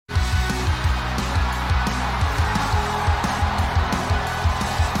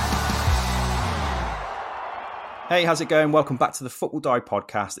Hey, how's it going? Welcome back to the Football Diary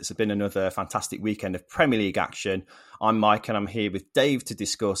podcast. It's been another fantastic weekend of Premier League action. I'm Mike and I'm here with Dave to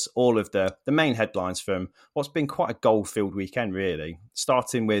discuss all of the main headlines from what's been quite a goal-filled weekend, really.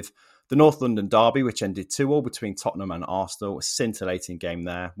 Starting with the North London derby, which ended 2-2 between Tottenham and Arsenal. A scintillating game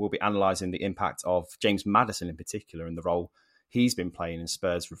there. We'll be analysing the impact of James Maddison in particular and the role he's been playing in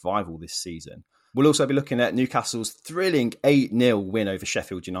Spurs' revival this season. We'll also be looking at Newcastle's thrilling 8-0 win over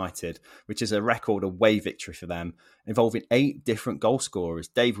Sheffield United, which is a record away victory for them, involving 8 different goal scorers.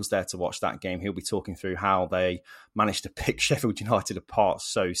 Dave was there to watch that game. He'll be talking through how they managed to pick Sheffield United apart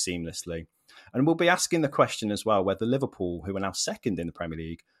so seamlessly. And we'll be asking the question as well whether Liverpool, who are now second in the Premier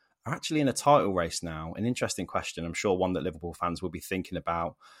League, are actually in a title race now. An interesting question. I'm sure one that Liverpool fans will be thinking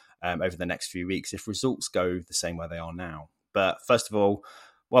about over the next few weeks if results go the same way they are now. But first of all,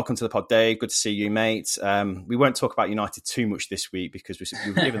 welcome to the pod, Dave. Good to see you, mate. We won't talk about United too much this week because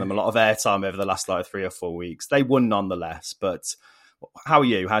we've given them a lot of airtime over the last 3 or 4 weeks. They won nonetheless, but how are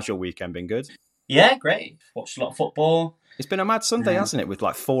you? How's your weekend been? Good? Yeah, great. Watched a lot of football. It's been a mad Sunday, hasn't it? With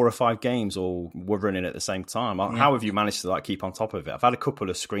 4 or 5 games all were running at the same time. Yeah. How have you managed to keep on top of it? I've had a couple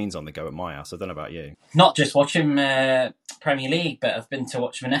of screens on the go at my house. I don't know about you. Not just watching Premier League, but I've been to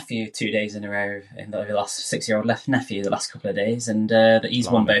watch my nephew 2 days in a row. In the last 6-year-old nephew the last couple of days, and he's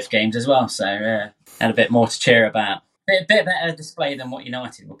won both games as well. So had a bit more to cheer about. A bit better display than what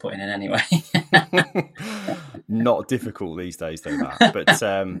United were putting in anyway. Not difficult these days, though, that.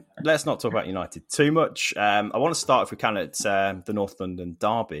 But let's not talk about United too much. I want to start, if we can, at the North London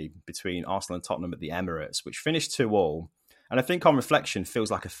derby between Arsenal and Tottenham at the Emirates, which finished 2-2. And I think on reflection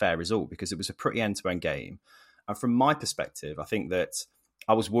feels like a fair result because it was a pretty end-to-end game. And from my perspective, I think that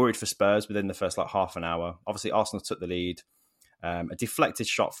I was worried for Spurs within the first half an hour. Obviously, Arsenal took the lead. A deflected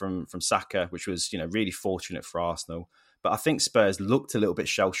shot from Saka, which was really fortunate for Arsenal. But I think Spurs looked a little bit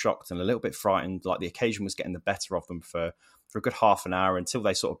shell-shocked and a little bit frightened, like the occasion was getting the better of them for a good half an hour until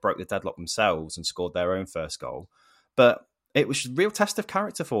they sort of broke the deadlock themselves and scored their own first goal. But it was a real test of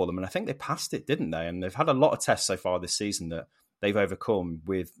character for them, and I think they passed it, didn't they? And they've had a lot of tests so far this season that they've overcome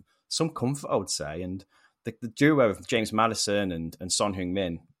with some comfort, I would say. And the duo of James Maddison and Son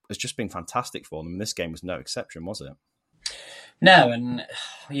Heung-min has just been fantastic for them, and this game was no exception, was it? No, and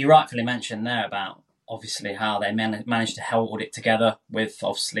you rightfully mentioned there about obviously how they managed to hold it together with,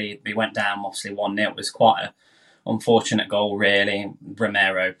 obviously, we went down 1-0. It was quite an unfortunate goal, really.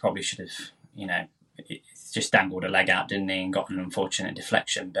 Romero probably should have, just dangled a leg out, didn't he, and got an unfortunate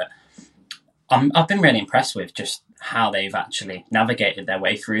deflection. But I've been really impressed with just how they've actually navigated their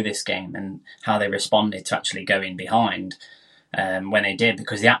way through this game and how they responded to actually going behind when they did,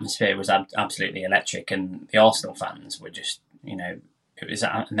 because the atmosphere was absolutely electric and the Arsenal fans were just, it was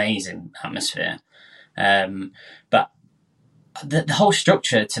an amazing atmosphere. But the whole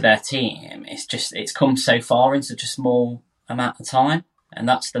structure to their team is it's come so far in such a small amount of time. And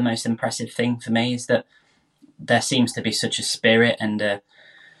that's the most impressive thing for me, is that there seems to be such a spirit and a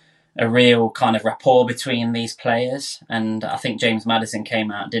real kind of rapport between these players. And I think James Maddison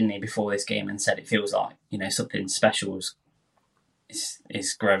came out, didn't he, before this game and said it feels like, something special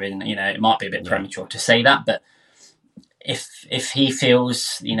is growing. It might be a bit premature to say that, but if he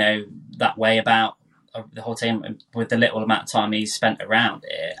feels, that way about the whole team with the little amount of time he's spent around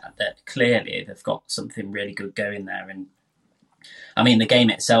it, that clearly they've got something really good going there. And I mean, the game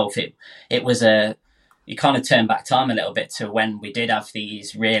itself, it was you kind of turn back time a little bit to when we did have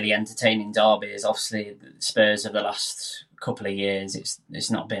these really entertaining derbies. Obviously, the Spurs of the last couple of years,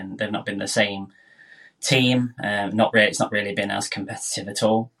 they've not been the same team. It's not really been as competitive at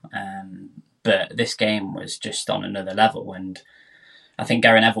all. But this game was just on another level, and I think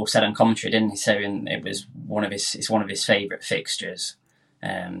Gary Neville said on commentary, didn't he? So it was one of his favourite fixtures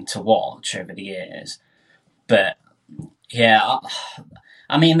to watch over the years. But yeah,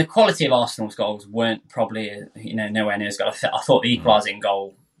 I mean, the quality of Arsenal's goals weren't probably nowhere near as good. I thought the equalising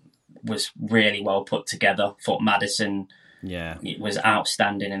goal was really well put together. I thought Maddison was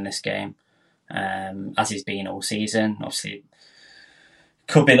outstanding in this game, as he's been all season. Obviously,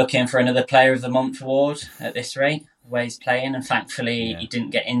 could be looking for another Player of the Month award at this rate, where he's playing. And thankfully, he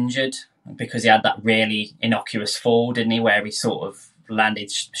didn't get injured because he had that really innocuous fall, didn't he, where he sort of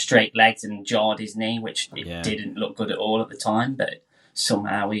landed straight legs and jarred his knee, which didn't look good at all at the time, but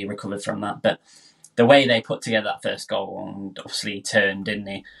somehow he recovered from that. But the way they put together that first goal, and obviously he turned, didn't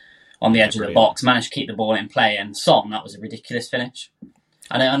he, on the edge of the box, managed to keep the ball in play, and Son, that was a ridiculous finish.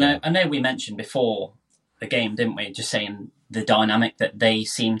 I know we mentioned before the game, didn't we, just saying the dynamic that they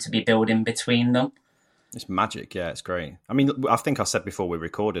seem to be building between them. It's magic, yeah, it's great. I mean, I think I said before we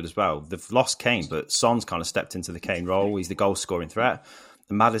recorded as well, they've lost Kane, but Son's kind of stepped into the Kane role. He's the goal-scoring threat.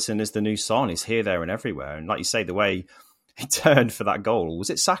 Maddison is the new Son. He's here, there, and everywhere. And like you say, the way he turned for that goal, was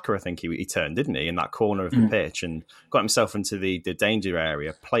it Saka? I think he turned, didn't he, in that corner of the pitch, and got himself into the danger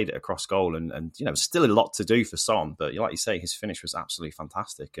area, played it across goal, and still a lot to do for Son. But like you say, his finish was absolutely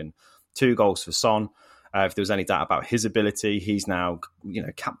fantastic, and 2 goals for Son. If there was any doubt about his ability, he's now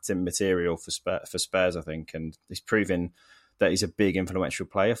captain material for Spurs, I think, and he's proving that he's a big influential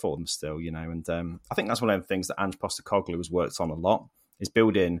player for them still, and I think that's one of the things that Ange Postecoglou has worked on a lot, is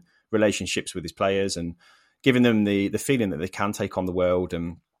building relationships with his players and giving them the feeling that they can take on the world,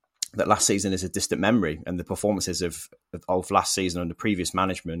 and that last season is a distant memory, and the performances of last season under previous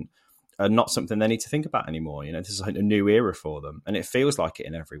management are not something they need to think about anymore. This is a new era for them, and it feels like it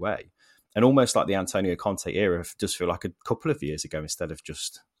in every way. And almost like the Antonio Conte era does feel like a couple of years ago instead of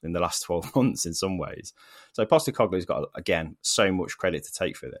just in the last 12 months in some ways. So Postecoglou's got, again, so much credit to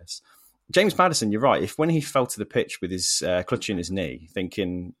take for this. James Maddison, you're right. If when he fell to the pitch with his clutching his knee,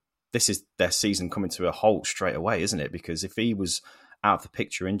 thinking this is their season coming to a halt straight away, isn't it? Because if he was out of the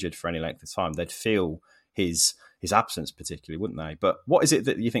picture injured for any length of time, they'd feel his absence particularly, wouldn't they? But what is it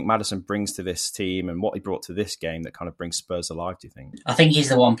that you think Maddison brings to this team, and what he brought to this game that kind of brings Spurs alive, do you think? I think he's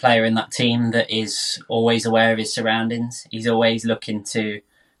the one player in that team that is always aware of his surroundings. He's always looking to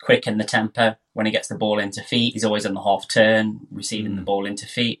quicken the tempo when he gets the ball into feet. He's always on the half turn, receiving the ball into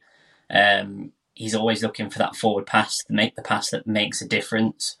feet. He's always looking for that forward pass to make the pass that makes a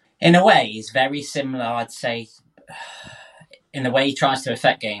difference. In a way, he's very similar, I'd say, in the way he tries to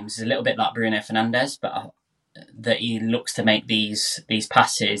affect games. Is a little bit like Bruno Fernandes, but that he looks to make these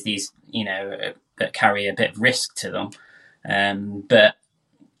passes, that carry a bit of risk to them. But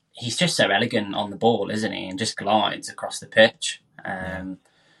he's just so elegant on the ball, isn't he? And just glides across the pitch.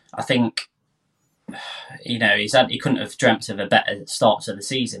 I think, he couldn't have dreamt of a better start to the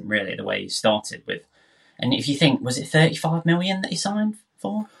season, really, the way he started with. And if you think, was it 35 million that he signed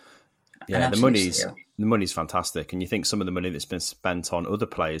for? Yeah, the money's fantastic, and you think some of the money that's been spent on other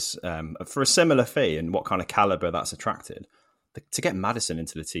players for a similar fee and what kind of calibre that's attracted, to get Maddison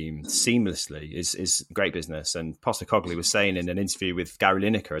into the team seamlessly is great business. And Postecoglou was saying in an interview with Gary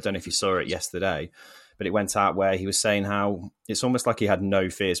Lineker, I don't know if you saw it yesterday, but it went out where he was saying how it's almost like he had no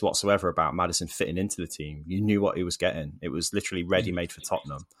fears whatsoever about Maddison fitting into the team. You knew what he was getting. It was literally ready-made for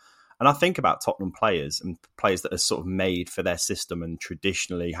Tottenham. And I think about Tottenham players and players that are sort of made for their system and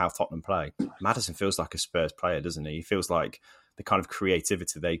traditionally how Tottenham play. Maddison feels like a Spurs player, doesn't he? He feels like the kind of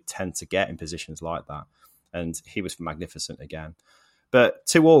creativity they tend to get in positions like that. And he was magnificent again. But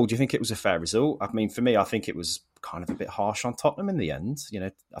 2-2, do you think it was a fair result? I mean, for me, I think it was kind of a bit harsh on Tottenham in the end.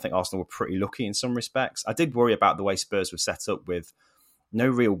 I think Arsenal were pretty lucky in some respects. I did worry about the way Spurs were set up with no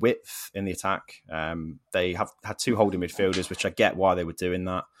real width in the attack. They have had 2 holding midfielders, which I get why they were doing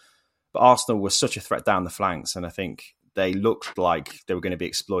that. But Arsenal was such a threat down the flanks, and I think they looked like they were going to be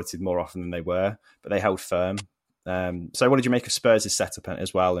exploited more often than they were, but they held firm. So what did you make of Spurs' setup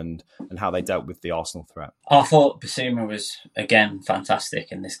as well, and how they dealt with the Arsenal threat? I thought Basuma was, again,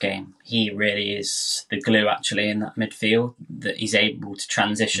 fantastic in this game. He really is the glue, actually, in that midfield, that he's able to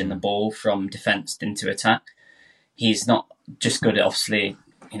transition the ball from defence into attack. He's not just good at, obviously,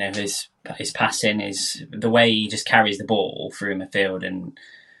 his passing, is the way he just carries the ball through midfield. And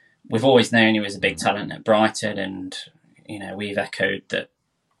we've always known he was a big talent at Brighton, and we've echoed that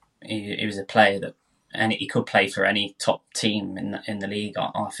he was a player that, and he could play for any top team in the league.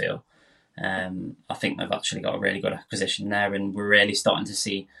 I feel. I think they've actually got a really good acquisition there, and we're really starting to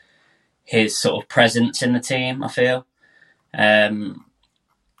see his sort of presence in the team. I feel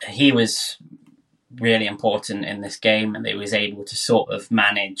he was really important in this game, and he was able to sort of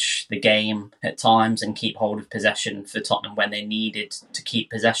manage the game at times and keep hold of possession for Tottenham when they needed to keep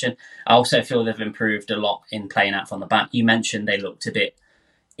possession. I also feel they've improved a lot in playing out from the back. You mentioned they looked a bit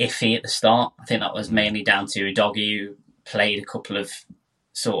iffy at the start. I think that was mainly down to Udogie, who played a couple of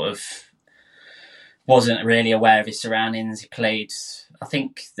wasn't really aware of his surroundings. He played, I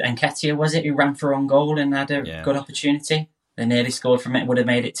think, Nketiah, was it, who ran for on goal and had a good opportunity. They nearly scored from it, would have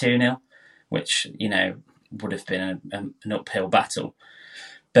made it 2-0. Which, would have been an uphill battle.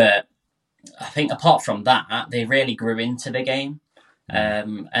 But I think apart from that, they really grew into the game.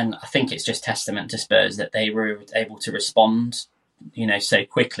 And I think it's just testament to Spurs that they were able to respond, so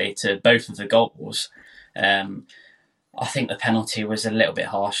quickly to both of the goals. I think the penalty was a little bit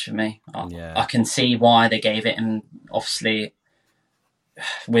harsh for me. I can see why they gave it, and obviously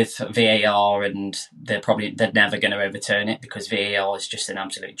with VAR, and they're never going to overturn it, because VAR is just an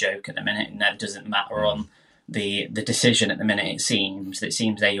absolute joke at the minute, and that doesn't matter on the decision at the minute. It seems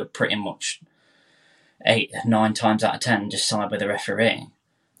they are pretty much 8-9 times out of 10 just side with the referee.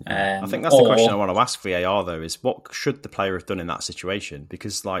 I think that's the question I want to ask VAR, though, is what should the player have done in that situation?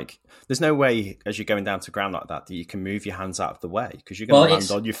 Because, like, there's no way, as you're going down to ground like that you can move your hands out of the way, because you're going to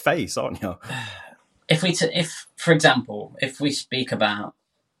land on your face, aren't you? If, for example, if we speak about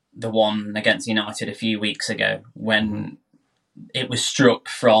the one against United a few weeks ago, when it was struck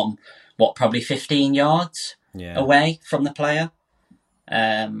from, probably 15 yards away from the player.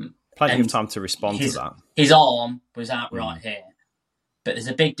 Plenty of time to respond to that. His arm was out right here. But there's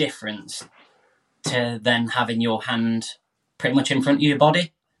a big difference to then having your hand pretty much in front of your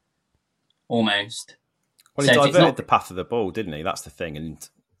body, almost. Well, he diverted the path of the ball, didn't he? That's the thing. And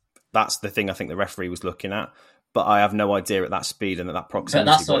that's the thing I think the referee was looking at. But I have no idea at that speed and at that proximity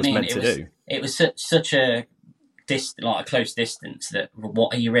what it's meant to do. It was such a close distance that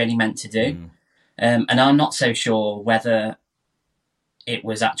what are you really meant to do? And I'm not so sure whether it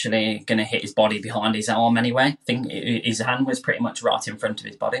was actually going to hit his body behind his arm anyway. I think his hand was pretty much right in front of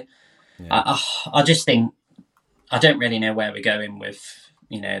his body. Yeah. I just think, I don't really know where we're going with,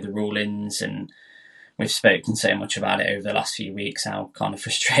 the rulings, and we've spoken so much about it over the last few weeks, how kind of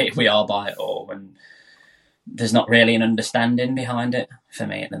frustrated we are by it all, and there's not really an understanding behind it for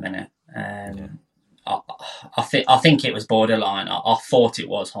me at the minute. I think it was borderline. I thought it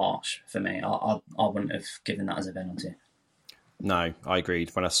was harsh for me. I wouldn't have given that as a penalty. No, I agreed.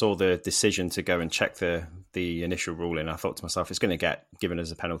 When I saw the decision to go and check the initial ruling, I thought to myself, it's going to get given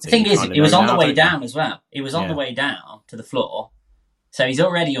as a penalty. The thing is, it was on the way down as well. It was on the way down to the floor. So he's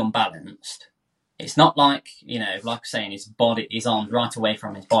already unbalanced. It's not like, like I'm saying, his arm's right away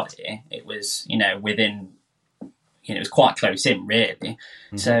from his body. It was, within, it was quite close in, really.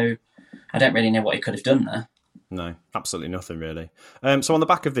 Mm-hmm. So I don't really know what he could have done there. No, absolutely nothing, really. So on the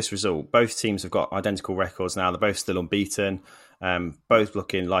back of this result, both teams have got identical records now. They're both still unbeaten, both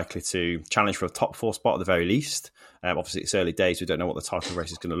looking likely to challenge for a top 4 spot at the very least. Obviously, it's early days. We don't know what the title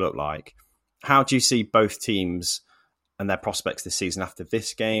race is going to look like. How do you see both teams and their prospects this season after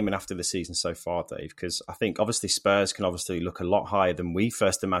this game and after the season so far, Dave? Because I think, obviously, Spurs can obviously look a lot higher than we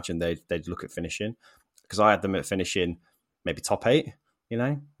first imagined they'd look at finishing. Because I had them at finishing maybe top 8.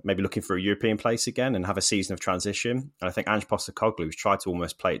 Maybe looking for a European place again and have a season of transition. And I think Ange Postecoglou has tried to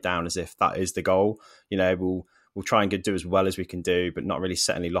almost play it down as if that is the goal. We'll try and do as well as we can do, but not really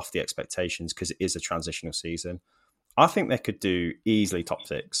set any lofty expectations because it is a transitional season. I think they could do easily top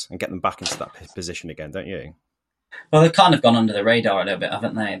 6 and get them back into that position again, don't you? Well, they've kind of gone under the radar a little bit,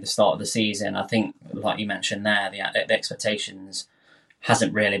 haven't they, at the start of the season? I think, like you mentioned there, the expectations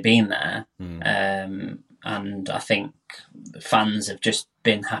hasn't really been there. And I think the fans have just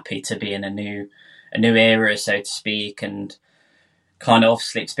been happy to be in a new era, so to speak, and kind of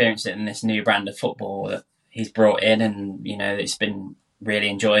obviously experienced it in this new brand of football that he's brought in, and it's been really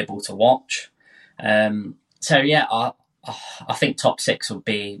enjoyable to watch. So yeah, I think top 6 would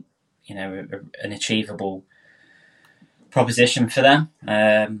be an achievable proposition for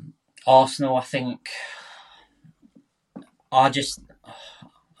them. Arsenal, I think, I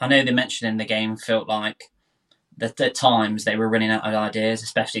know they mentioned in the game, felt like that at times they were running out of ideas,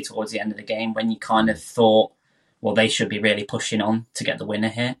 especially towards the end of the game, when you kind of thought, well, they should be really pushing on to get the winner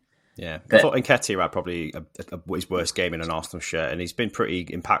here. Yeah, I thought Nketiah had probably his worst game in an Arsenal shirt, and he's been pretty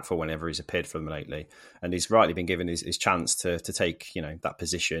impactful whenever he's appeared for them lately. And he's rightly been given his chance to take that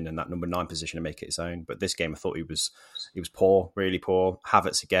position and that number 9 position and make it his own. But this game, I thought he was poor, really poor.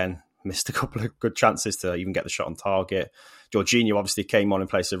 Havertz again missed a couple of good chances to even get the shot on target. Jorginho obviously came on in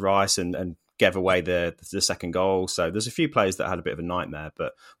place of Rice and gave away the second goal. So there's a few players that had a bit of a nightmare.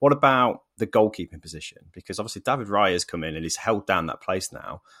 But what about the goalkeeping position? Because obviously David Raya's come in and he's held down that place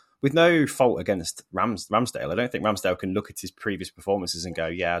now with no fault against Ramsdale. I don't think Ramsdale can look at his previous performances and go,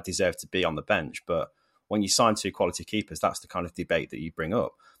 yeah, I deserve to be on the bench. But when you sign 2 quality keepers, that's the kind of debate that you bring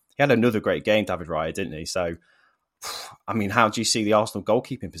up. He had another great game, David Raya, didn't he? So, I mean, how do you see the Arsenal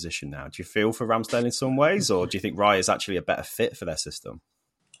goalkeeping position now? Do you feel for Ramsdale in some ways, or do you think Raya is actually a better fit for their system?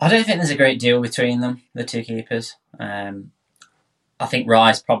 I don't think there's a great deal between them, the 2 keepers. I think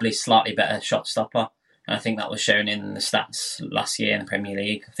Raya's probably slightly better shot stopper, and I think that was shown in the stats last year in the Premier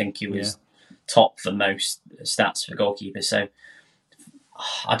League. I think he was top for most stats for goalkeepers. So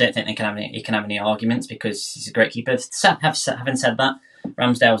I don't think he can have any arguments because he's a great keeper. Having said that,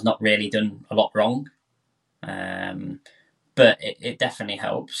 Ramsdale's not really done a lot wrong. But it definitely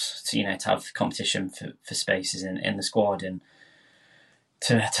helps to have competition for spaces in the squad, and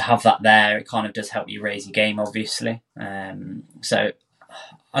to have that there, it kind of does help you raise your game, obviously. So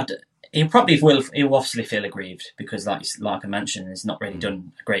he'll obviously feel aggrieved because, like I mentioned, he's not really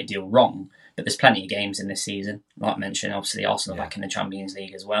done a great deal wrong. But there's plenty of games in this season, like I mentioned. Obviously, Arsenal back in the Champions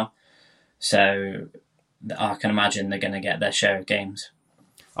League as well, so I can imagine they're going to get their share of games.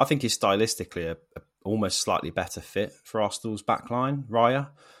 I think he's stylistically a almost slightly better fit for Arsenal's backline, Raya.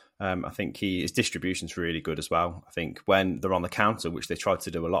 I think his distribution's really good as well. I think when they're on the counter, which they tried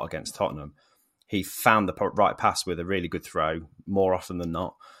to do a lot against Tottenham, he found the right pass with a really good throw more often than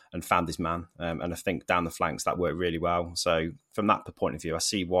not and found his man. And I think down the flanks, that worked really well. So from that point of view, I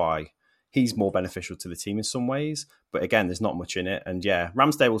see why he's more beneficial to the team in some ways. But again, there's not much in it. And yeah,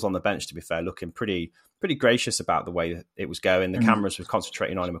 Ramsdale was on the bench, to be fair, looking pretty gracious about the way it was going. The cameras were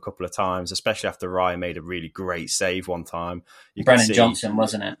concentrating on him a couple of times, especially after Ryan made a really great save one time. Brennan Johnson,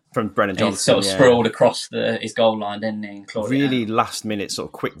 wasn't it? From Brennan Johnson. He sort of sprawled across his goal line, didn't he? Really last minute sort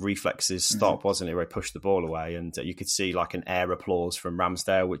of quick reflexes stop, wasn't it, where he pushed the ball away. And you could see like an air applause from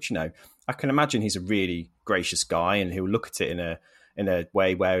Ramsdale, which, I can imagine he's a really gracious guy and he'll look at it in a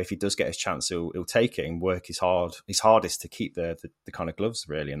way where if he does get his chance, he'll take it and work his hardest to keep the kind of gloves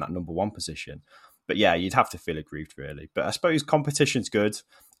really in that number one position. But yeah, you'd have to feel aggrieved really. But I suppose competition's good.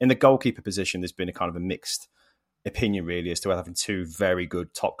 In the goalkeeper position, there's been a kind of a mixed opinion really as to whether having two very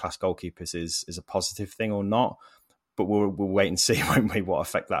good top class goalkeepers is a positive thing or not. But we'll wait and see what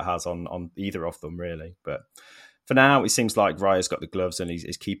effect that has on either of them really. But for now, it seems like Raya's got the gloves and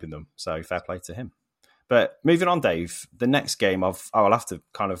he's keeping them. So fair play to him. But moving on, Dave, the next game, I'll have to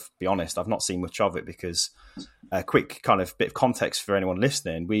kind of be honest, I've not seen much of it because a quick kind of bit of context for anyone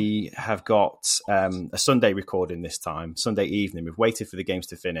listening, we have got a Sunday recording this time, Sunday evening. We've waited for the games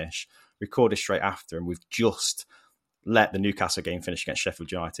to finish, recorded straight after, and we've just let the Newcastle game finish against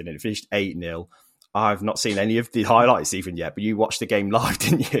Sheffield United, and it finished 8-0. I've not seen any of the highlights even yet, but you watched the game live,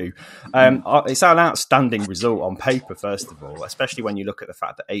 didn't you? It's an outstanding result on paper, first of all, especially when you look at the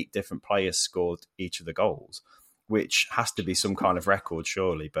fact that 8 different players scored each of the goals, which has to be some kind of record,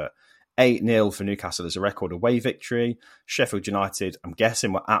 surely. But 8-0 for Newcastle is a record away victory. Sheffield United, I'm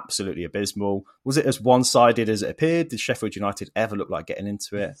guessing, were absolutely abysmal. Was it as one-sided as it appeared? Did Sheffield United ever look like getting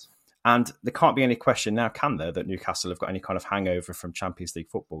into it? And there can't be any question now, can there, that Newcastle have got any kind of hangover from Champions League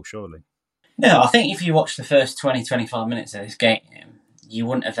football, surely? No, I think if you watch the first 20-25 minutes of this game, you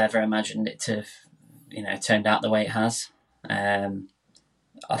wouldn't have ever imagined it to have, turned out the way it has.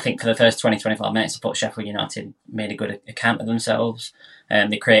 I think for the first 20-25 minutes, I thought Sheffield United made a good account of themselves.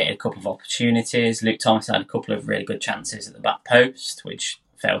 They created a couple of opportunities. Luke Thomas had a couple of really good chances at the back post, which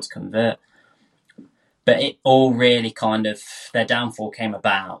failed to convert. But it all really their downfall came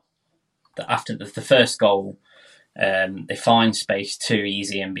about after the first goal. They find space too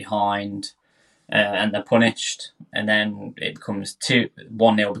easy and behind. And they're punished, and then it becomes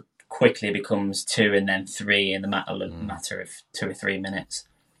 1-0 quickly becomes 2 and then 3 in the matter of 2 or 3 minutes,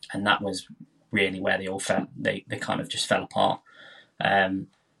 and that was really where they all fell. They kind of just fell apart.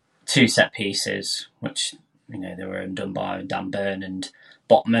 2 set pieces, which they were undone by Dan Burn and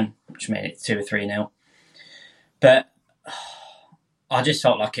Botman, which made it 2 or 3-0. But I just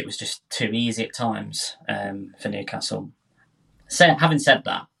felt like it was just too easy at times for Newcastle. So, having said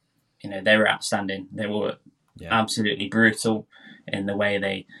that, they were outstanding. They were absolutely brutal in the way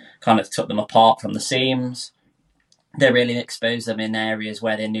they kind of took them apart from the seams. They really exposed them in areas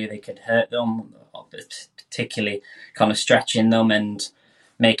where they knew they could hurt them, particularly kind of stretching them and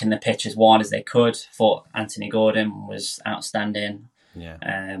making the pitch as wide as they could. Thought Anthony Gordon was outstanding. Yeah.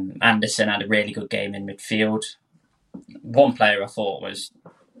 Anderson had a really good game in midfield. One player I thought was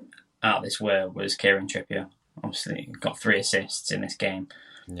out of this world was Kieran Trippier. Obviously, he got 3 assists in this game.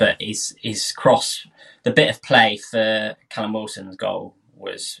 Yeah. But his cross, the bit of play for Callum Wilson's goal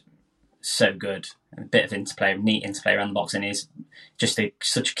was so good. A bit of interplay, neat interplay around the box, and he's just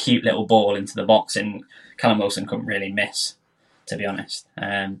such a cute little ball into the box, and Callum Wilson couldn't really miss, to be honest.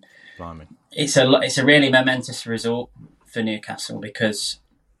 It's a really momentous result for Newcastle because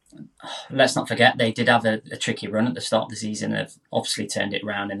let's not forget they did have a tricky run at the start of the season. They've obviously turned it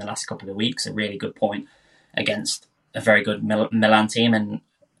around in the last couple of weeks. A really good point against a very good Milan team and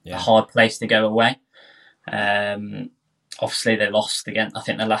a hard place to go away. Obviously, they lost again. I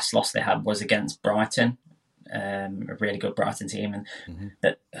think the last loss they had was against Brighton, a really good Brighton team. And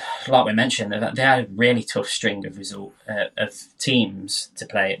that, like we mentioned, they had a really tough string of teams to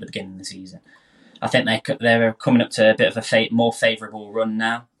play at the beginning of the season. I think they're coming up to a bit of a more favourable run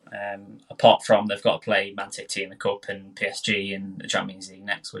now. Apart from they've got to play Man City in the Cup and PSG in the Champions League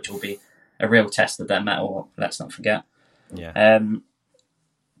next, which will be a real test of their mettle, let's not forget. Yeah.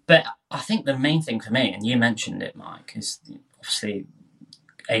 But I think the main thing for me, and you mentioned it, Mike, is obviously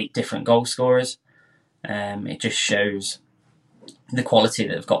 8 different goal scorers. It just shows the quality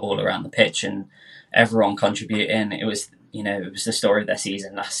that they've got all around the pitch and everyone contributing. It was the story of their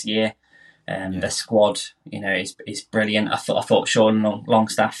season last year. Their squad, is brilliant. I thought Sean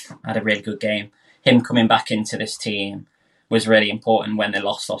Longstaff had a really good game. Him coming back into this team was really important when they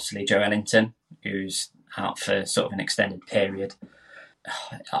lost, obviously, Joe Ellington, who's out for sort of an extended period.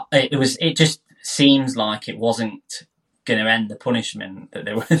 It just seems like it wasn't going to end the punishment that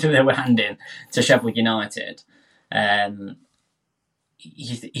they were handing to Sheffield United.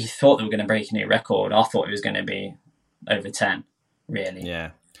 You thought they were going to break a new record. I thought it was going to be over 10, really.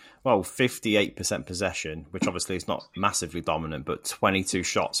 Yeah. Well, 58% possession, which obviously is not massively dominant, but 22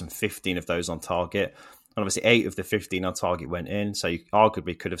 shots and 15 of those on target. And obviously 8 of the 15 on target went in. So you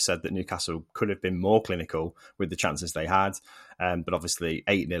arguably could have said that Newcastle could have been more clinical with the chances they had. But obviously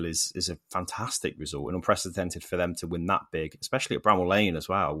 8-0 is a fantastic result and unprecedented for them to win that big, especially at Bramall Lane as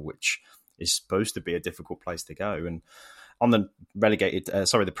well, which is supposed to be a difficult place to go. And on the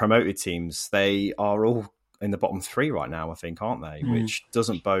the promoted teams, they are all in the bottom 3 right now, I think, aren't they? Which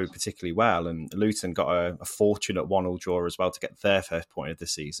doesn't bode particularly well. And Luton got a fortunate 1-1 draw as well to get their first point of the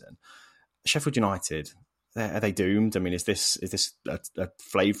season. Sheffield United, are they doomed? I mean, is this a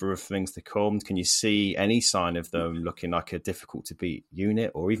flavour of things to come? Can you see any sign of them looking like a difficult to beat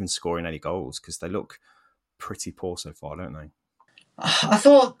unit or even scoring any goals? Because they look pretty poor so far, don't they? I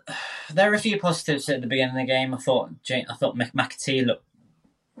thought there were a few positives at the beginning of the game. I thought McAtee looked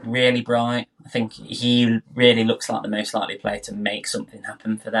really bright. I think he really looks like the most likely player to make something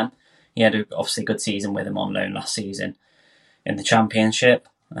happen for them. He had obviously a good season with him on loan last season in the Championship.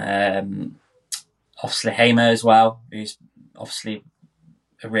 Obviously Hamer as well, who's obviously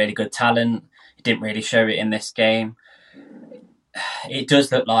a really good talent. He didn't really show it in this game. It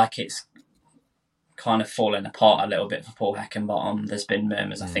does look like it's kind of falling apart a little bit for Paul Heckingbottom. There's been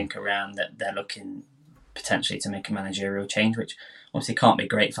murmurs, I think, around that they're looking potentially to make a managerial change, which obviously can't be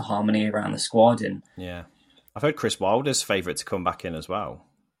great for harmony around the squad. And yeah, I've heard Chris Wilder's favourite to come back in as well.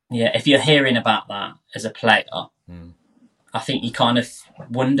 Yeah, if you're hearing about that as a player, I think you kind of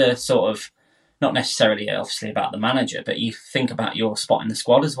wonder, sort of, not necessarily obviously about the manager, but you think about your spot in the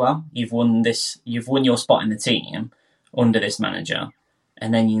squad as well. You've won your spot in the team under this manager,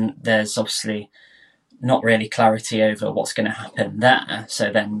 and then there's obviously not really clarity over what's going to happen there.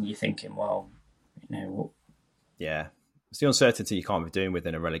 So then you're thinking, well, yeah, it's the uncertainty you can't be doing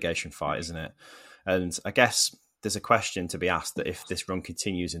within a relegation fight, isn't it? And I guess there's a question to be asked that if this run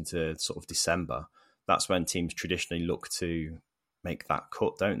continues into sort of December, that's when teams traditionally look to make that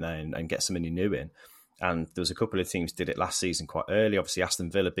cut, don't they, and get somebody new in. And there was a couple of teams did it last season quite early. Obviously, Aston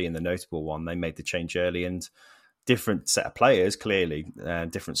Villa being the notable one, they made the change early, and different set of players, clearly,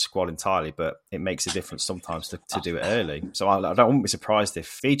 different squad entirely, but it makes a difference sometimes to do it early. So I wouldn't be surprised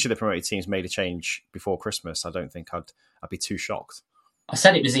if each of the promoted teams made a change before Christmas. I don't think I'd be too shocked. I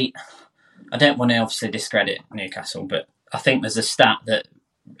said it was I don't want to obviously discredit Newcastle, but I think there's a stat that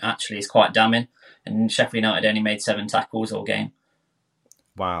actually is quite damning, and Sheffield United only made 7 tackles all game.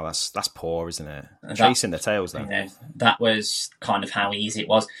 Wow, that's poor, isn't it? Chasing the tails, though. That was kind of how easy it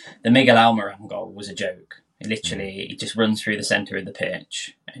was. The Miguel Almiron goal was a joke. He just runs through the centre of the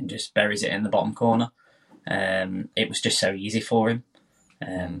pitch and just buries it in the bottom corner. It was just so easy for him.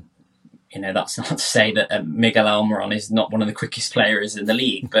 That's not to say that Miguel Almiron is not one of the quickest players in the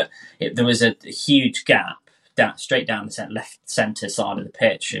league, but there was a huge gap straight down the left centre side of the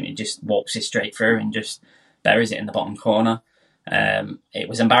pitch, and he just walks it straight through and just buries it in the bottom corner. It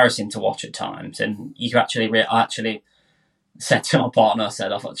was embarrassing to watch at times, and you actually, I actually said to my partner,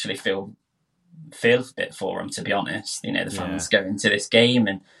 I actually feel a bit for him, to be honest. The fans go into this game,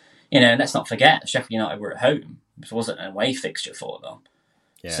 and let's not forget Sheffield United were at home. It wasn't an away fixture for them.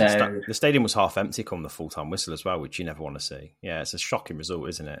 Yeah, so the stadium was half empty come the full-time whistle as well, which you never want to see. Yeah, it's a shocking result,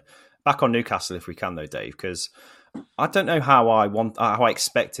 isn't it? Back on Newcastle, if we can, though, Dave, because I don't know how I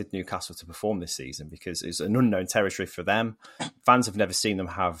expected Newcastle to perform this season, because it's an unknown territory for them. Fans have never seen them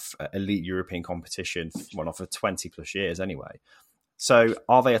have elite European competition, for 20 plus years anyway. So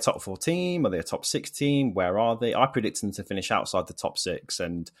are they a top 4 team? Are they a top 6 team? Where are they? I predict them to finish outside the top 6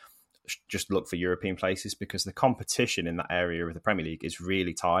 and just look for European places, because the competition in that area of the Premier League is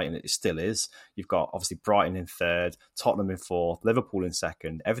really tight, and it still is. You've got obviously Brighton in 3rd, Tottenham in 4th, Liverpool in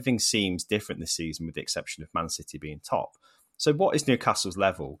 2nd. Everything seems different this season, with the exception of Man City being top. So what is Newcastle's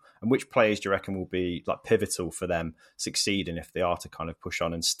level, and which players do you reckon will be pivotal for them succeeding if they are to kind of push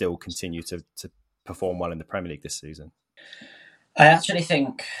on and still continue to perform well in the Premier League this season? I actually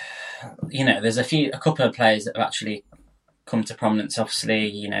think, there's a couple of players that have actually come to prominence.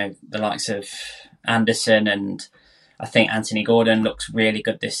 Obviously, the likes of Anderson, and I think Anthony Gordon looks really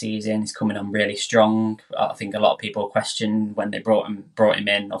good this season. He's coming on really strong. I think a lot of people questioned when they brought him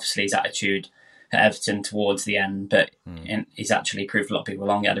in, obviously his attitude at Everton towards the end, but he's actually proved a lot of people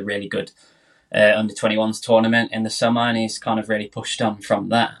wrong. He had a really good under-21s tournament in the summer, and he's kind of really pushed on from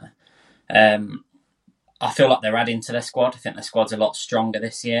there. I feel like they're adding to their squad. I think their squad's a lot stronger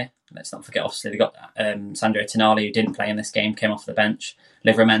this year. Let's not forget, obviously, they got Sandro Tonali, who didn't play in this game, came off the bench.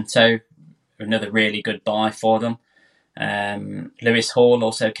 Livramento, another really good buy for them. Lewis Hall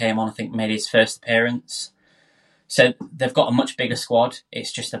also came on, I think, made his first appearance. So they've got a much bigger squad.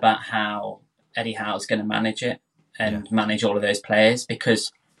 It's just about how Eddie Howe's going to manage it and manage all of those players,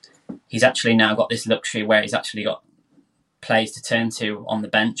 because he's actually now got this luxury where he's actually got players to turn to on the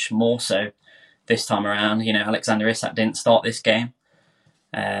bench more so this time around. Alexander Isak didn't start this game.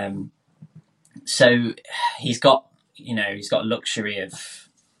 So he's got a luxury of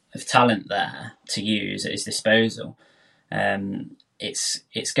talent there to use at his disposal.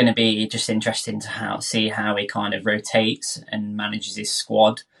 It's going to be just interesting to see how he kind of rotates and manages his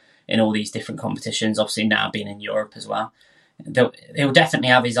squad in all these different competitions. Obviously now being in Europe as well, he'll definitely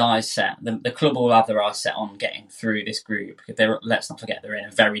have his eyes set. The club will have their eyes set on getting through this group. Let's not forget they're in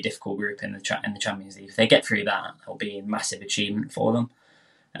a very difficult group in the Champions League. If they get through that, it'll be a massive achievement for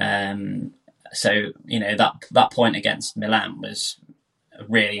them. So that point against Milan was a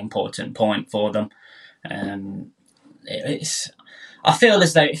really important point for them. I feel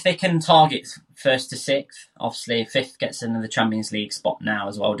as though if they can target first to sixth, obviously fifth gets another Champions League spot now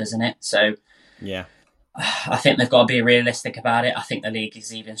as well, doesn't it? So yeah, I think they've got to be realistic about it. I think the league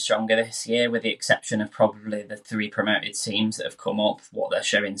is even stronger this year, with the exception of probably the 3 promoted teams that have come up, what they're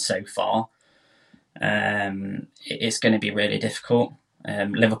showing so far. It's going to be really difficult.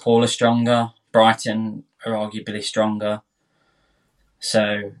 Liverpool are stronger. Brighton are arguably stronger.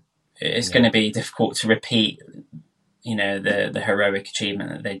 So it's going to be difficult to repeat, the heroic achievement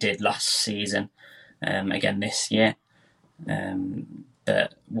that they did last season again this year.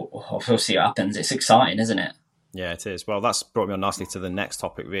 But we'll see what happens. It's exciting, isn't it? Yeah, it is. Well, that's brought me on nicely to the next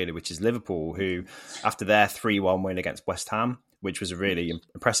topic, really, which is Liverpool, who, after their 3-1 win against West Ham, which was a really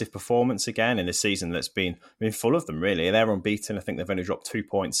impressive performance again in a season that's been full of them, really. They're unbeaten. I think they've only dropped 2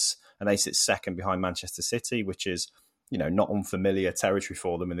 points, and they sit second behind Manchester City, which is, not unfamiliar territory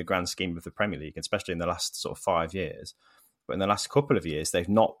for them in the grand scheme of the Premier League, especially in the last sort of 5 years. But in the last couple of years, they've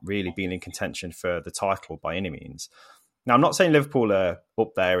not really been in contention for the title by any means. Now, I'm not saying Liverpool are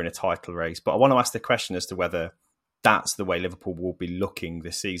up there in a title race, but I want to ask the question as to whether that's the way Liverpool will be looking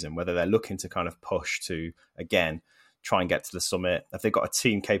this season, whether they're looking to kind of push to, again, try and get to the summit. Have they got a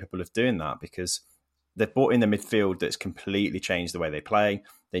team capable of doing that? Because they've brought in the midfield that's completely changed the way they play.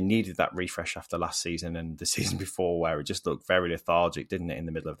 They needed that refresh after last season and the season before, where it just looked very lethargic, didn't it, in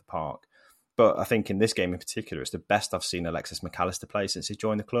the middle of the park? But I think in this game in particular, it's the best I've seen Alexis McAllister play since he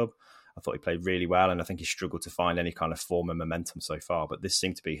joined the club. I thought he played really well, and I think he struggled to find any kind of form and momentum so far. But this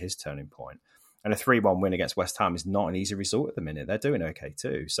seemed to be his turning point. And a 3-1 win against West Ham is not an easy result at the minute. They're doing okay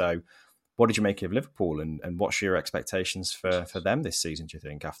too. So what did you make of Liverpool, and what's your expectations for them this season, do you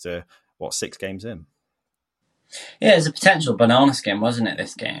think, after, 6 games in? Yeah, it was a potential banana skin, wasn't it,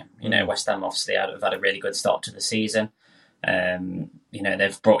 this game? West Ham obviously have had a really good start to the season.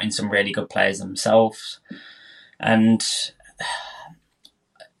 They've brought in some really good players themselves. And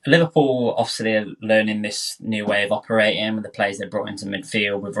Liverpool obviously are learning this new way of operating with the players they brought into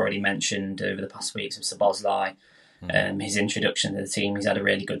midfield. We've already mentioned over the past weeks of Szoboszlai, his introduction to the team. He's had a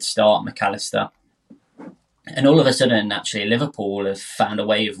really good start, McAllister. And all of a sudden, actually, Liverpool have found a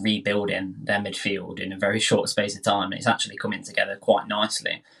way of rebuilding their midfield in a very short space of time. It's actually coming together quite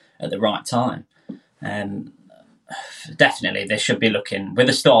nicely at the right time. Definitely, they should be looking, with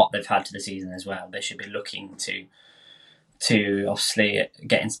the start they've had to the season as well, they should be looking to obviously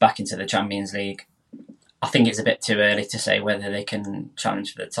get back into the Champions League. I think it's a bit too early to say whether they can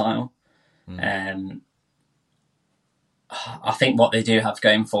challenge for the title. I think what they do have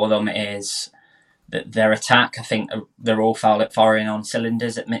going for them is that their attack, I think they're all firing on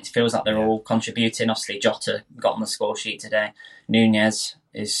cylinders. It feels like they're all contributing. Obviously, Jota got on the score sheet today. Nunez,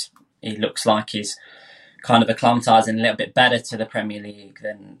 he looks like he's kind of acclimatising a little bit better to the Premier League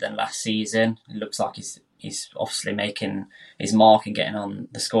than last season. It looks like he's obviously making his mark and getting on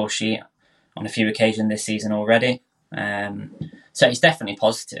the score sheet on a few occasions this season already. So it's definitely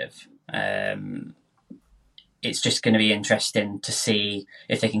positive. It's just going to be interesting to see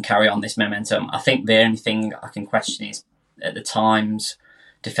if they can carry on this momentum. I think the only thing I can question is at the times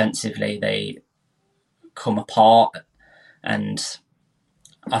defensively they come apart, and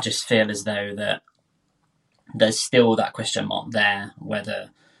I just feel as though that there's still that question mark there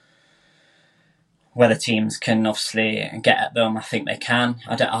whether teams can obviously get at them. I think they can.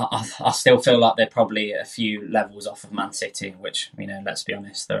 I still feel like they're probably a few levels off of Man City, which, let's be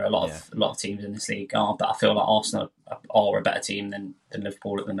honest, there are a lot of teams in this league are, but I feel like Arsenal are a better team than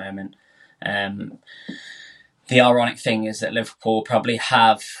Liverpool at the moment. the ironic thing is that Liverpool probably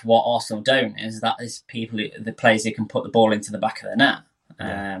have what Arsenal don't, is that is the players who can put the ball into the back of the net.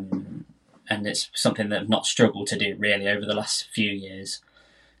 Yeah. And it's something that have not struggled to do really over the last few years.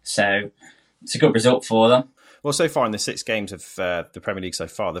 So it's a good result for them. Well, so far in the 6 games of the Premier League so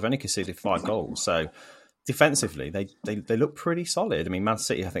far, they've only conceded 5 goals. So defensively, they look pretty solid. I mean, Man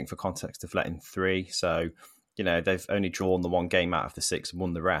City, I think, for context, have let in 3. So, they've only drawn the 1 game out of the 6 and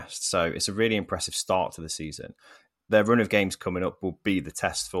won the rest. So it's a really impressive start to the season. Their run of games coming up will be the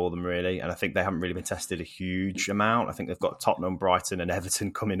test for them, really. And I think they haven't really been tested a huge amount. I think they've got Tottenham, Brighton and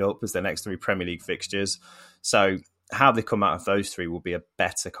Everton coming up as their next 3 Premier League fixtures. So how they come out of those 3 will be a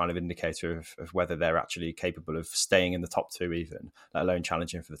better kind of indicator of whether they're actually capable of staying in the top 2 even, let alone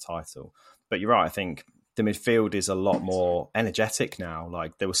challenging for the title. But you're right, I think the midfield is a lot more energetic now.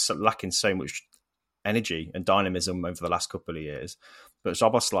 Like, they were lacking so much energy and dynamism over the last couple of years. But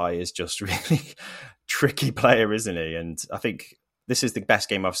Szoboszlai is just really tricky player, isn't he? And I think this is the best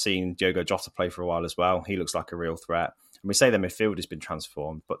game I've seen Diogo Jota play for a while as well. He looks like a real threat. And we say their midfield has been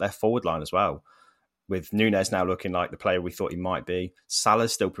transformed, but their forward line as well, with Núñez now looking like the player we thought he might be.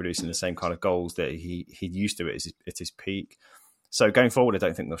 Salah's still producing the same kind of goals that he used to at his peak. So going forward, I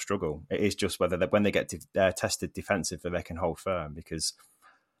don't think they'll struggle. It is just whether when they get tested defensively, they can hold firm, because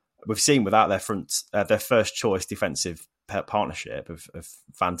we've seen without their first choice defensive partnership of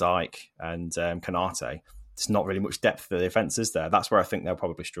Van Dijk and Konate, there's not really much depth for the defences there. That's where I think they'll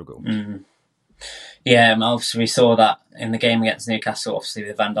probably struggle. Mm. Yeah, obviously we saw that in the game against Newcastle, obviously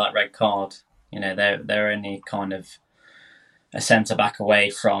with Van Dijk red card. They're only kind of a centre-back away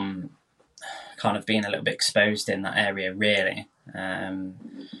from kind of being a little bit exposed in that area, really.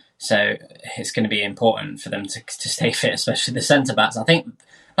 So it's going to be important for them to stay fit, especially the centre-backs. I think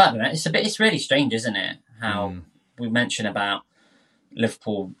it's really strange, isn't it? How we mentioned about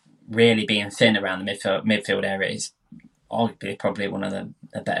Liverpool really being thin around the midfield area is arguably probably one of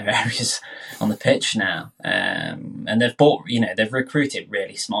the better areas on the pitch now. And they've recruited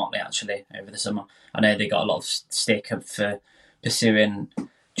really smartly actually over the summer. I know they got a lot of stick for pursuing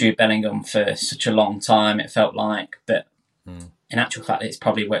Jude Bellingham for such a long time, it felt like, but in actual fact it's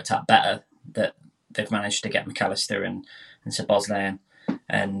probably worked out better that they've managed to get McAllister and Szoboszlai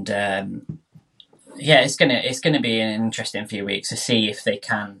and it's gonna be an interesting few weeks to see if they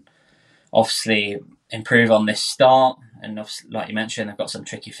can obviously improve on this start. And like you mentioned, they've got some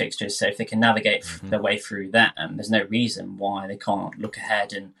tricky fixtures, so if they can navigate their way through that, and there's no reason why they can't look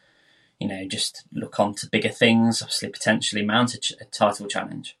ahead and just look on to bigger things, obviously potentially mount a title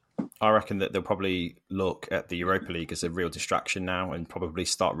challenge. I reckon that they'll probably look at the Europa League as a real distraction now and probably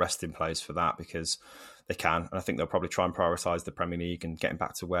start resting players for that, because they can. And I think they'll probably try and prioritise the Premier League and getting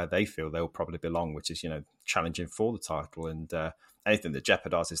back to where they feel they'll probably belong, which is, challenging for the title. And anything that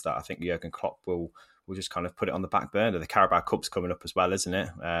jeopardises that, I think Jurgen Klopp will just kind of put it on the back burner. The Carabao Cup's coming up as well, isn't it?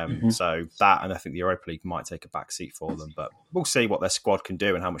 So that, and I think the Europa League might take a back seat for them. But we'll see what their squad can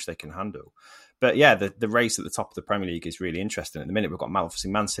do and how much they can handle. But yeah, the race at the top of the Premier League is really interesting. At the minute, we've got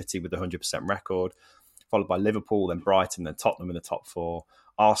obviously Man City with the 100% record, followed by Liverpool, then Brighton, then Tottenham in the top 4,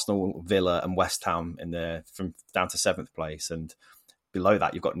 Arsenal, Villa and West Ham from down to 7th place. And below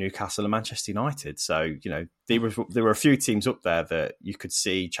that, you've got Newcastle and Manchester United. So, there were a few teams up there that you could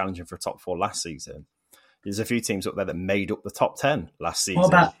see challenging for a top 4 last season. There's a few teams up there that made up the top 10 last season.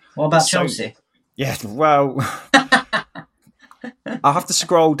 What about Chelsea? Yeah, well, I'll have to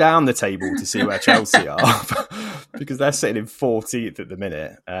scroll down the table to see where Chelsea are because they're sitting in 14th at the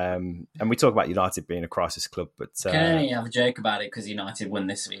minute. And we talk about United being a crisis club, but can only have a joke about it because United won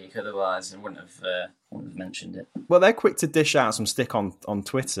this week. Otherwise, I wouldn't have mentioned it. Well, they're quick to dish out some stick on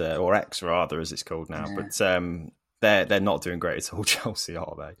Twitter, or X rather, as it's called now. Yeah. But they're not doing great at all, Chelsea,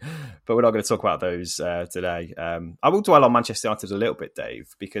 are they? But we're not going to talk about those today. I will dwell on Manchester United a little bit,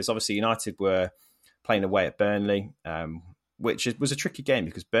 Dave, because obviously United were playing away at Burnley, which was a tricky game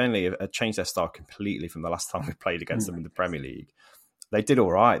because Burnley had changed their style completely from the last time we played against them in the Premier League. They did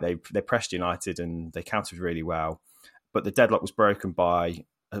all right. They pressed United and they countered really well. But the deadlock was broken by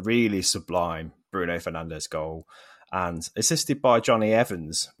a really sublime Bruno Fernandes goal, and assisted by Johnny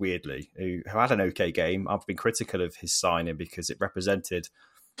Evans, weirdly, who had an okay game. I've been critical of his signing because it represented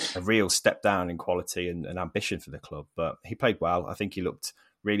a real step down in quality and ambition for the club. But he played well. I think he looked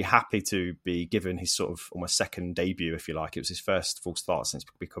really happy to be given his sort of almost second debut, if you like. It was his first full start since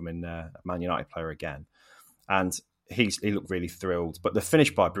becoming a Man United player again. And he looked really thrilled. But the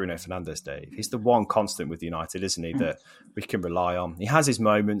finish by Bruno Fernandes, Dave, he's the one constant with United, isn't he, that we can rely on. He has his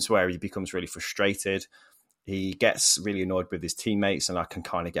moments where he becomes really frustrated. He gets really annoyed with his teammates, and I can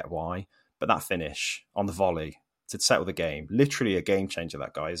kind of get why. But that finish on the volley to settle the game, literally a game changer,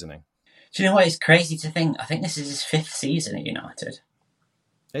 that guy, isn't he? Do you know what? It's crazy to think. I think this is his 5th season at United.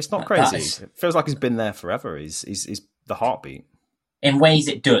 It's not crazy. It feels like he's been there forever. He's the heartbeat. In ways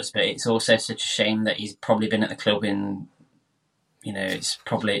it does, but it's also such a shame that he's probably been at the club in, it's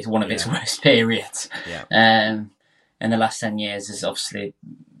one of its worst periods. Yeah. In the last 10 years, there's obviously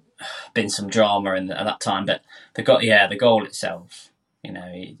been some drama at that time, but the goal itself,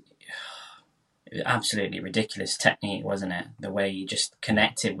 it was absolutely ridiculous technique, wasn't it? The way he just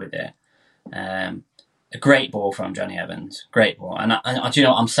connected with it. A great ball from Johnny Evans, great ball. And do you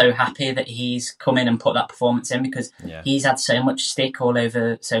know what? I'm so happy that he's come in and put that performance in, because he's had so much stick all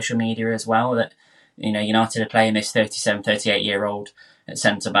over social media as well that, United are playing this 37, 38-year-old at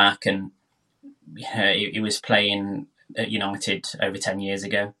centre-back, and he was playing at United over 10 years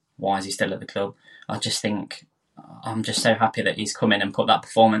ago. Why is he still at the club? I just think I'm just so happy that he's come in and put that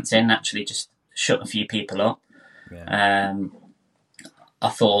performance in, actually just shut a few people up. Yeah. I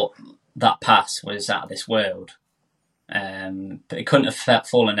thought that pass was out of this world. But it couldn't have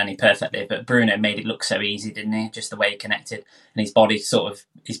fallen any perfectly. But Bruno made it look so easy, didn't he? Just the way he connected, and his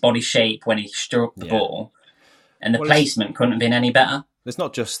body shape when he struck the ball, and the placement couldn't have been any better. It's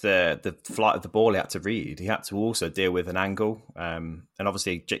not just the flight of the ball he had to read. He had to also deal with an angle. And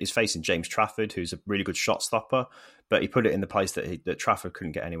obviously he's facing James Trafford, who's a really good shot stopper, but he put it in the place that Trafford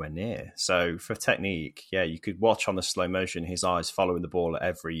couldn't get anywhere near. So for technique, you could watch on the slow motion his eyes following the ball at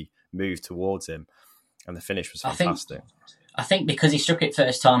every move towards him. And the finish was fantastic. I think because he struck it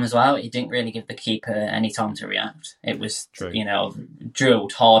first time as well, he didn't really give the keeper any time to react. It was,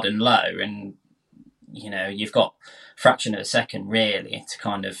 drilled hard and low, and, you've got a fraction of a second, really, to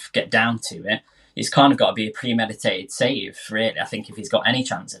kind of get down to it. It's kind of got to be a premeditated save, really, I think, if he's got any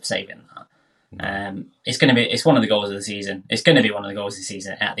chance of saving that. It's one of the goals of the season. It's going to be one of the goals of the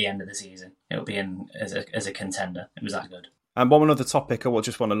season at the end of the season. It'll be in as a contender. It was that good. And one other topic I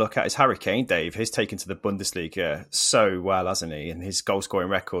just want to look at is Harry Kane, Dave. He's taken to the Bundesliga so well, hasn't he? And his goal-scoring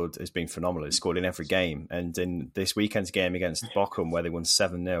record has been phenomenal. He's scored in every game. And in this weekend's game against Bochum, where they won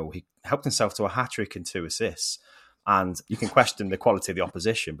 7-0, he helped himself to a hat-trick and 2 assists. And you can question the quality of the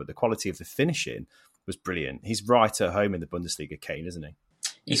opposition, but the quality of the finishing was brilliant. He's right at home in the Bundesliga, Kane, isn't he?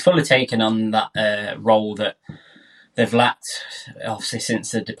 He's fully taken on that role that they've lacked, obviously,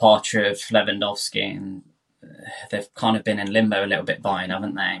 since the departure of Lewandowski, and they've kind of been in limbo a little bit by him,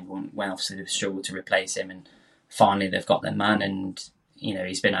 haven't they? When obviously they've struggled to replace him, and finally they've got their man, and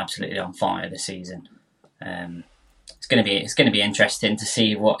he's been absolutely on fire this season. It's going to be interesting to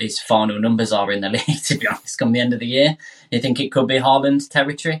see what his final numbers are in the league. To be honest, come the end of the year, you think it could be Haaland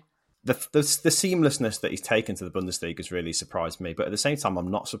territory? The seamlessness that he's taken to the Bundesliga has really surprised me, but at the same time,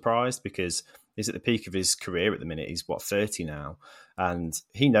 I'm not surprised, because he's at the peak of his career at the minute. He's 30 now, and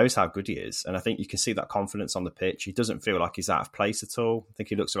he knows how good he is. And I think you can see that confidence on the pitch. He doesn't feel like he's out of place at all. I think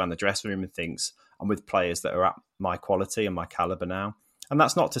he looks around the dressing room and thinks, I'm with players that are at my quality and my caliber now. And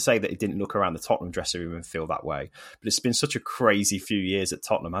that's not to say that he didn't look around the Tottenham dressing room and feel that way, but it's been such a crazy few years at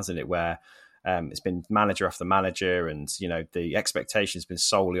Tottenham, hasn't it, where it's been manager after manager, and the expectation has been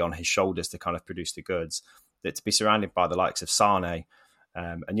solely on his shoulders to kind of produce the goods. That to be surrounded by the likes of Sane,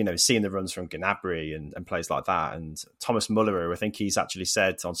 and seeing the runs from Gnabry and players like that, and Thomas Muller, who I think he's actually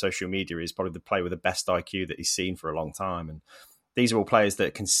said on social media is probably the player with the best IQ that he's seen for a long time. And these are all players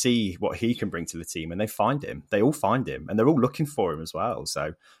that can see what he can bring to the team, and they find him. They all find him, and they're all looking for him as well.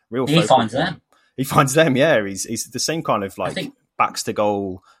 So he finds them. He finds them. Yeah, he's the same kind of backs to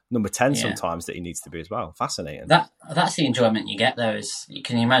goal number 10 sometimes that he needs to be as well. Fascinating. That's the enjoyment you get, though. Is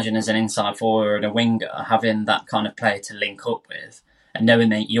can you imagine as an inside forward or a winger having that kind of player to link up with, and knowing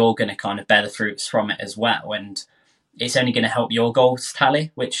that you're going to kind of bear the fruits from it as well, and it's only going to help your goals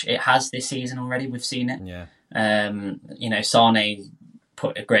tally, which it has this season already. We've seen it. Yeah. Sane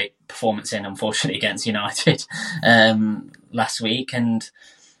put a great performance in, unfortunately, against United last week, and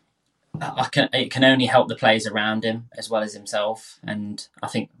it can only help the players around him as well as himself, and I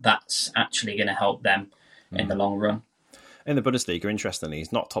think that's actually going to help them in the long run. In the Bundesliga, interestingly,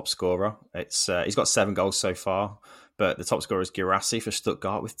 he's not top scorer. It's he's got 7 goals so far, but the top scorer is Guirassy for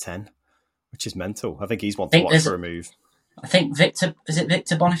Stuttgart with 10, which is mental. I think he's one to watch for a move. I think Victor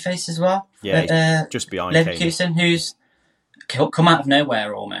Boniface as well? Yeah, just behind Leverkusen, who's come out of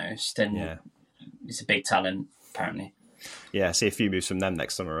nowhere almost, and he's a big talent, apparently. Yeah, see a few moves from them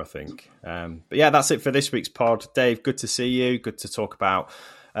next summer, I think. But yeah, that's it for this week's pod. Dave, good to see you. Good to talk about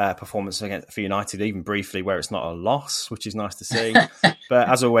performance for United, even briefly, where it's not a loss, which is nice to see. But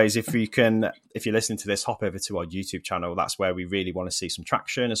as always, if you're listening to this, hop over to our YouTube channel. That's where we really want to see some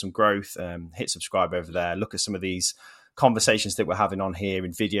traction and some growth. Hit subscribe over there. Look at some of these conversations that we're having on here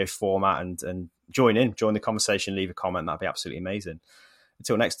in video format, and join the conversation, leave a comment. That'd be absolutely amazing.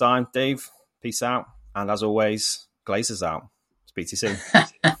 Until next time, Dave, peace out. And as always, Glazers out. Speak to you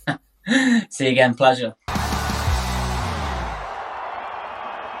soon. See you again. Pleasure.